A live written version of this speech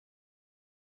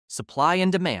Supply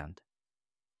and demand.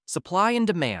 Supply and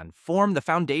demand form the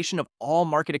foundation of all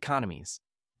market economies.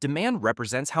 Demand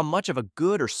represents how much of a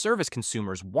good or service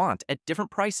consumers want at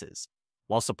different prices,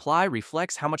 while supply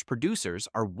reflects how much producers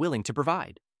are willing to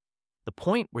provide. The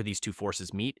point where these two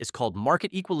forces meet is called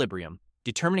market equilibrium,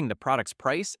 determining the product's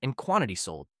price and quantity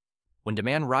sold. When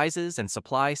demand rises and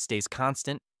supply stays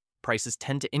constant, prices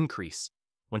tend to increase.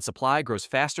 When supply grows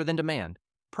faster than demand,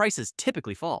 prices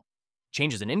typically fall.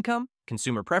 Changes in income,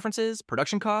 consumer preferences,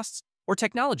 production costs, or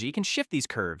technology can shift these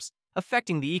curves,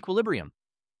 affecting the equilibrium.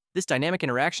 This dynamic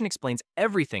interaction explains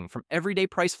everything from everyday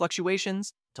price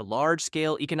fluctuations to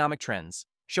large-scale economic trends,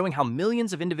 showing how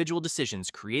millions of individual decisions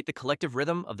create the collective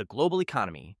rhythm of the global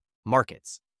economy.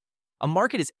 Markets. A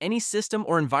market is any system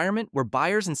or environment where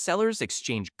buyers and sellers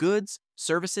exchange goods,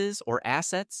 services, or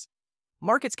assets.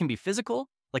 Markets can be physical,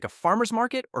 like a farmer's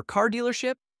market or car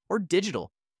dealership, or digital,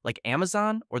 like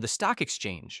Amazon or the stock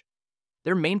exchange.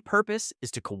 Their main purpose is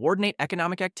to coordinate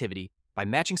economic activity by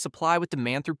matching supply with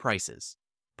demand through prices.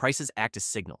 Prices act as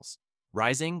signals,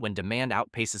 rising when demand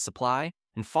outpaces supply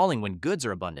and falling when goods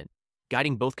are abundant,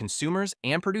 guiding both consumers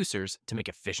and producers to make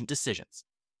efficient decisions.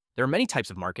 There are many types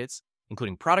of markets,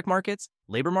 including product markets,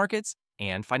 labor markets,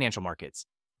 and financial markets,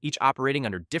 each operating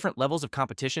under different levels of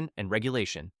competition and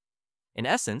regulation. In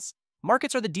essence,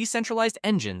 markets are the decentralized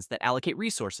engines that allocate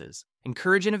resources,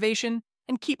 encourage innovation,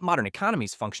 and keep modern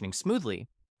economies functioning smoothly.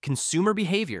 Consumer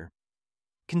behavior.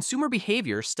 Consumer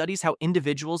behavior studies how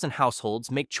individuals and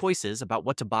households make choices about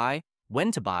what to buy,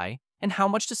 when to buy, and how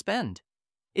much to spend.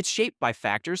 It's shaped by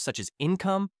factors such as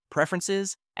income,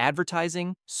 preferences,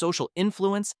 advertising, social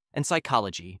influence, and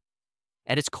psychology.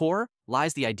 At its core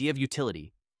lies the idea of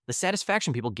utility, the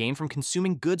satisfaction people gain from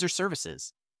consuming goods or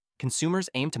services. Consumers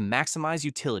aim to maximize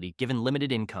utility given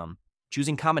limited income,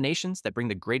 choosing combinations that bring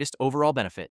the greatest overall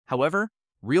benefit. However,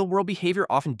 real-world behavior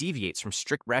often deviates from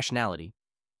strict rationality.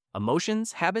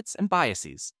 Emotions, habits, and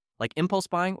biases, like impulse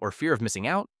buying or fear of missing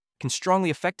out, can strongly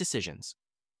affect decisions.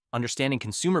 Understanding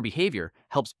consumer behavior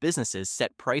helps businesses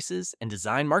set prices and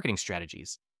design marketing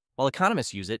strategies, while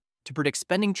economists use it to predict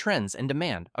spending trends and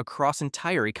demand across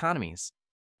entire economies.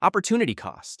 Opportunity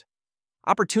cost.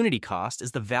 Opportunity cost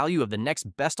is the value of the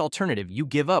next best alternative you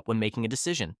give up when making a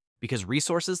decision. Because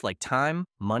resources like time,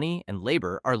 money, and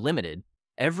labor are limited,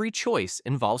 every choice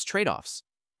involves trade-offs.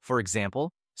 For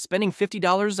example, spending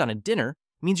 $50 on a dinner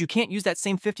means you can't use that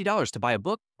same $50 to buy a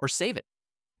book or save it.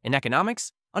 In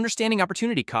economics, understanding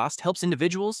opportunity cost helps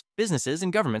individuals, businesses,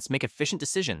 and governments make efficient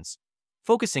decisions,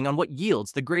 focusing on what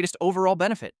yields the greatest overall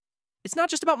benefit. It's not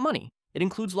just about money. It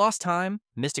includes lost time,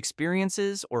 missed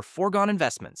experiences, or foregone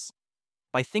investments.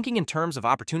 By thinking in terms of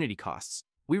opportunity costs,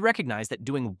 we recognize that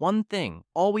doing one thing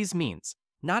always means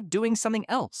not doing something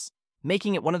else,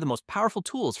 making it one of the most powerful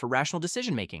tools for rational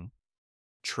decision-making.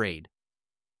 Trade.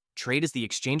 Trade is the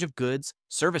exchange of goods,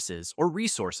 services, or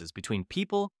resources between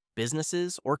people,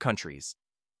 businesses, or countries.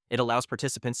 It allows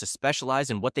participants to specialize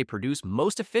in what they produce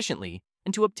most efficiently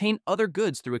and to obtain other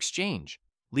goods through exchange,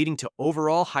 leading to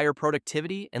overall higher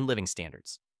productivity and living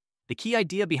standards. The key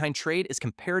idea behind trade is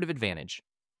comparative advantage.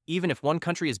 Even if one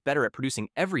country is better at producing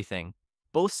everything,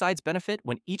 both sides benefit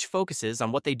when each focuses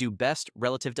on what they do best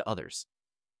relative to others.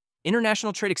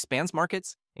 International trade expands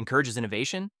markets, encourages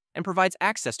innovation, and provides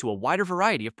access to a wider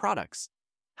variety of products.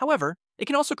 However, it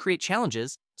can also create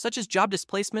challenges such as job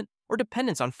displacement or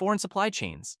dependence on foreign supply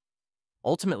chains.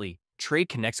 Ultimately, trade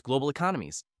connects global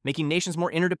economies, making nations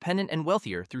more interdependent and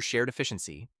wealthier through shared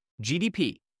efficiency.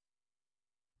 GDP.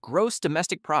 Gross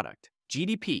domestic product,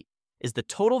 GDP, is the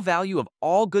total value of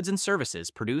all goods and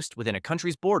services produced within a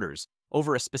country's borders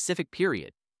over a specific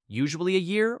period, usually a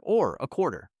year or a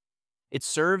quarter. It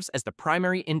serves as the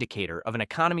primary indicator of an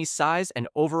economy's size and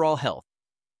overall health.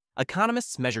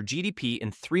 Economists measure GDP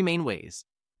in three main ways: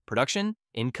 production,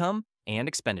 income, and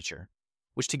expenditure,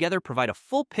 which together provide a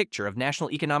full picture of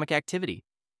national economic activity.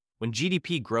 When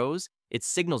GDP grows, it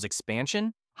signals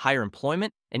expansion, higher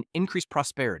employment, and increased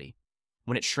prosperity.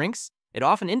 When it shrinks, it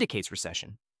often indicates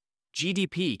recession.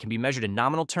 GDP can be measured in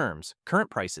nominal terms, current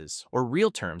prices, or real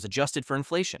terms adjusted for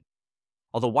inflation.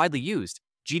 Although widely used,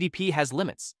 GDP has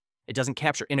limits. It doesn't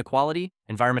capture inequality,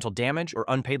 environmental damage, or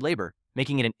unpaid labor,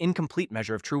 making it an incomplete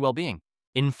measure of true well-being.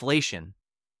 Inflation.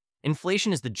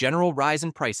 Inflation is the general rise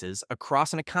in prices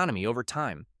across an economy over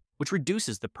time, which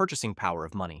reduces the purchasing power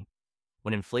of money.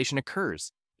 When inflation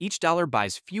occurs, each dollar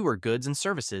buys fewer goods and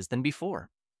services than before.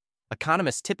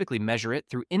 Economists typically measure it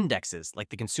through indexes like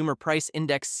the Consumer Price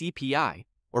Index (CPI)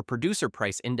 or Producer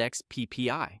Price Index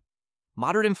 (PPI).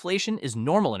 Moderate inflation is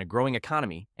normal in a growing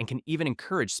economy and can even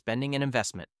encourage spending and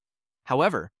investment.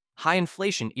 However, high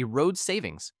inflation erodes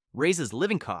savings, raises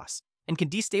living costs, and can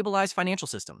destabilize financial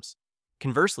systems.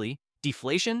 Conversely,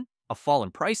 deflation, a fall in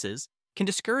prices, can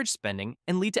discourage spending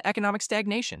and lead to economic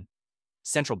stagnation.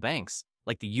 Central banks,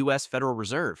 like the U.S. Federal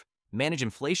Reserve, manage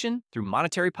inflation through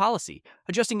monetary policy,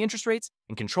 adjusting interest rates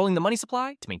and controlling the money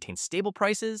supply to maintain stable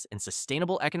prices and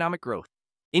sustainable economic growth.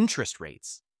 Interest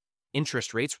rates.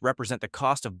 Interest rates represent the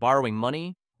cost of borrowing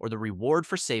money or the reward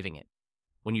for saving it.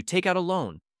 When you take out a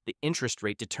loan, the interest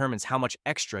rate determines how much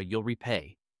extra you'll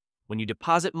repay. When you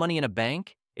deposit money in a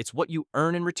bank, it's what you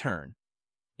earn in return.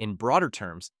 In broader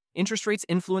terms, interest rates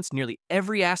influence nearly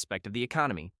every aspect of the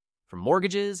economy, from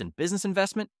mortgages and business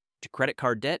investment to credit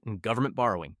card debt and government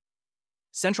borrowing.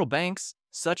 Central banks,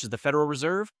 such as the Federal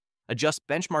Reserve, adjust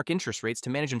benchmark interest rates to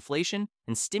manage inflation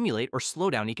and stimulate or slow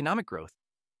down economic growth.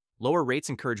 Lower rates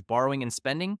encourage borrowing and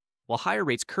spending, while higher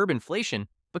rates curb inflation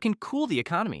but can cool the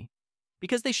economy.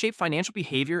 Because they shape financial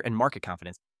behavior and market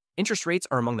confidence, interest rates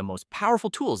are among the most powerful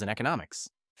tools in economics.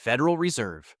 Federal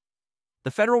Reserve.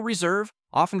 The Federal Reserve,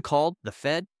 often called the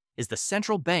Fed, is the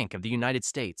central bank of the United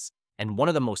States and one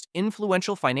of the most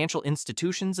influential financial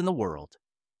institutions in the world.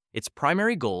 Its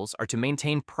primary goals are to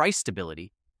maintain price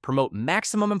stability, promote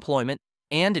maximum employment,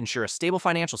 and ensure a stable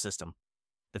financial system.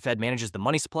 The Fed manages the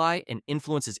money supply and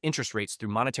influences interest rates through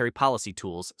monetary policy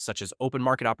tools such as open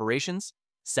market operations,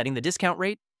 setting the discount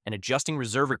rate, and adjusting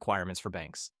reserve requirements for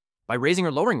banks. By raising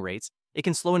or lowering rates, it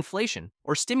can slow inflation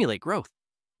or stimulate growth.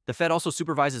 The Fed also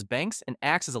supervises banks and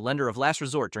acts as a lender of last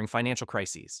resort during financial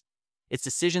crises. Its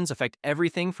decisions affect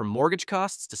everything from mortgage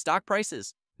costs to stock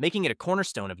prices, making it a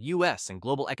cornerstone of U.S. and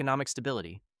global economic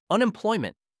stability.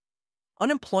 Unemployment.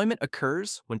 Unemployment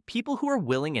occurs when people who are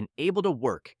willing and able to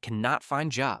work cannot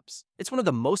find jobs. It's one of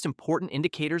the most important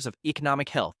indicators of economic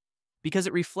health because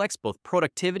it reflects both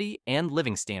productivity and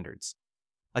living standards.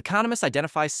 Economists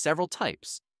identify several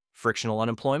types: frictional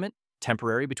unemployment,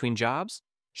 temporary between jobs;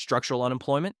 structural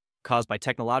unemployment, caused by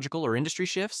technological or industry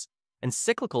shifts; and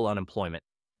cyclical unemployment,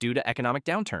 due to economic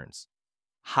downturns.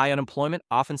 High unemployment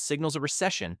often signals a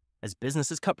recession as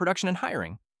businesses cut production and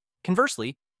hiring.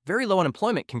 Conversely, very low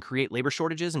unemployment can create labor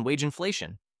shortages and wage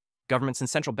inflation. Governments and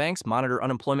central banks monitor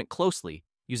unemployment closely,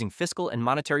 using fiscal and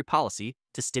monetary policy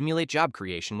to stimulate job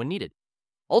creation when needed.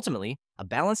 Ultimately, a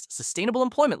balanced, sustainable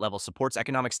employment level supports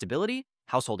economic stability,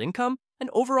 household income, and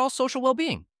overall social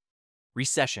well-being.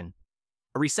 Recession.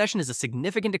 A recession is a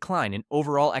significant decline in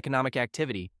overall economic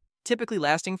activity, typically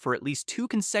lasting for at least 2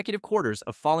 consecutive quarters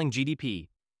of falling GDP.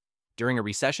 During a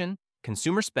recession,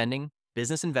 consumer spending,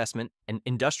 business investment, and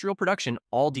industrial production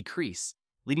all decrease,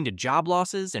 leading to job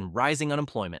losses and rising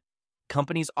unemployment.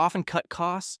 Companies often cut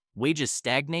costs, wages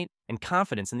stagnate, and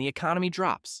confidence in the economy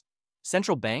drops.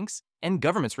 Central banks and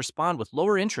governments respond with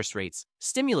lower interest rates,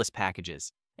 stimulus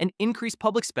packages, and increased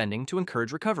public spending to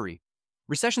encourage recovery.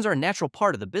 Recessions are a natural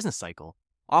part of the business cycle,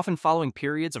 often following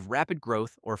periods of rapid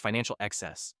growth or financial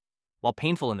excess. While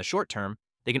painful in the short term,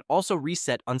 they can also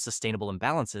reset unsustainable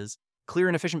imbalances, clear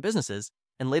inefficient businesses,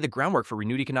 and lay the groundwork for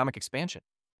renewed economic expansion.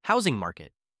 Housing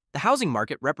market. The housing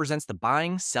market represents the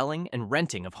buying, selling, and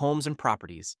renting of homes and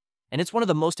properties, and it's one of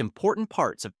the most important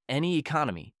parts of any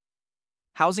economy.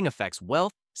 Housing affects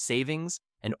wealth, savings,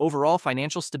 and overall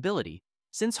financial stability,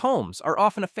 since homes are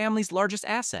often a family's largest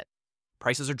asset.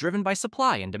 Prices are driven by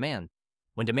supply and demand.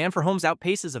 When demand for homes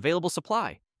outpaces available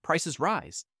supply, prices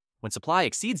rise. When supply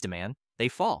exceeds demand, they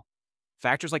fall.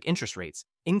 Factors like interest rates,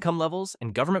 income levels,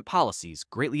 and government policies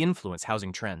greatly influence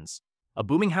housing trends. A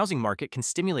booming housing market can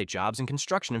stimulate jobs in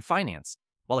construction and finance,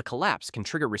 while a collapse can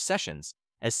trigger recessions,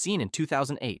 as seen in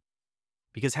 2008.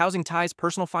 Because housing ties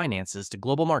personal finances to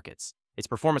global markets, its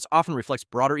performance often reflects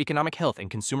broader economic health and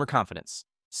consumer confidence.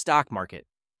 Stock market.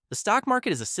 The stock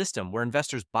market is a system where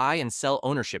investors buy and sell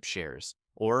ownership shares,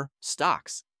 or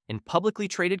stocks, in publicly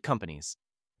traded companies.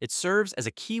 It serves as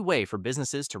a key way for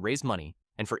businesses to raise money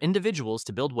and for individuals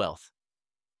to build wealth.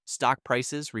 Stock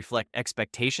prices reflect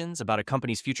expectations about a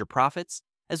company's future profits,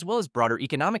 as well as broader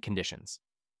economic conditions.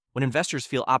 When investors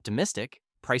feel optimistic,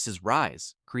 prices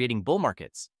rise, creating bull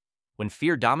markets. When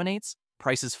fear dominates,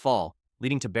 prices fall,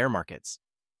 leading to bear markets.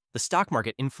 The stock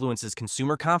market influences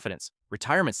consumer confidence,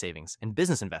 retirement savings, and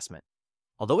business investment.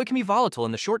 Although it can be volatile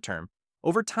in the short term,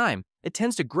 over time, it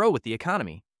tends to grow with the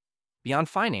economy. Beyond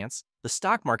finance, the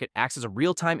stock market acts as a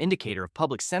real-time indicator of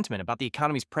public sentiment about the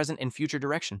economy's present and future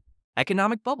direction.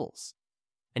 Economic bubbles.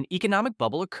 An economic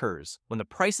bubble occurs when the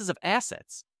prices of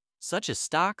assets, such as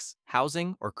stocks,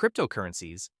 housing, or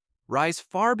cryptocurrencies, rise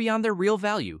far beyond their real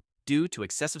value due to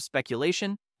excessive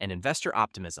speculation and investor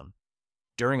optimism.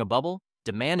 During a bubble,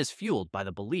 demand is fueled by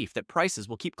the belief that prices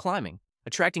will keep climbing,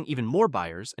 attracting even more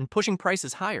buyers and pushing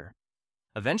prices higher.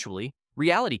 Eventually,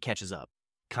 reality catches up.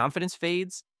 Confidence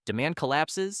fades, demand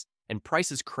collapses, and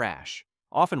prices crash,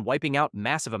 often wiping out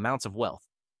massive amounts of wealth.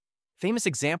 Famous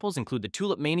examples include the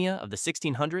tulip mania of the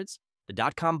 1600s, the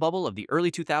dot-com bubble of the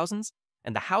early 2000s,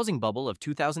 and the housing bubble of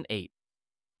 2008.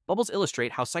 Bubbles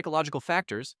illustrate how psychological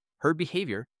factors, herd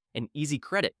behavior, and easy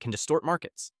credit can distort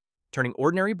markets, turning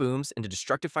ordinary booms into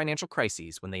destructive financial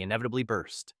crises when they inevitably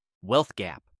burst. Wealth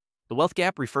gap. The wealth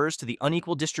gap refers to the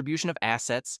unequal distribution of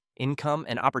assets, income,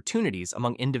 and opportunities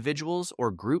among individuals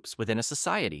or groups within a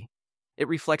society. It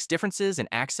reflects differences in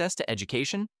access to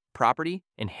education, property,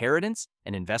 inheritance,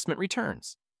 and investment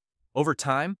returns. Over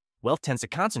time, wealth tends to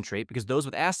concentrate because those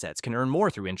with assets can earn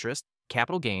more through interest,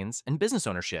 capital gains, and business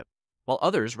ownership, while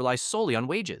others rely solely on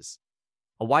wages.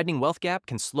 A widening wealth gap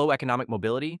can slow economic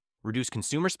mobility, reduce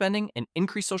consumer spending, and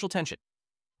increase social tension.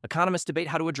 Economists debate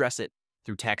how to address it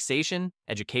through taxation,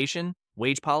 education,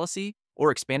 wage policy,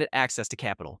 or expanded access to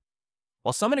capital.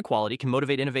 While some inequality can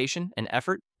motivate innovation and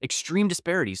effort, extreme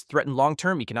disparities threaten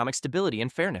long-term economic stability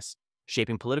and fairness,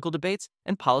 shaping political debates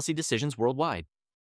and policy decisions worldwide.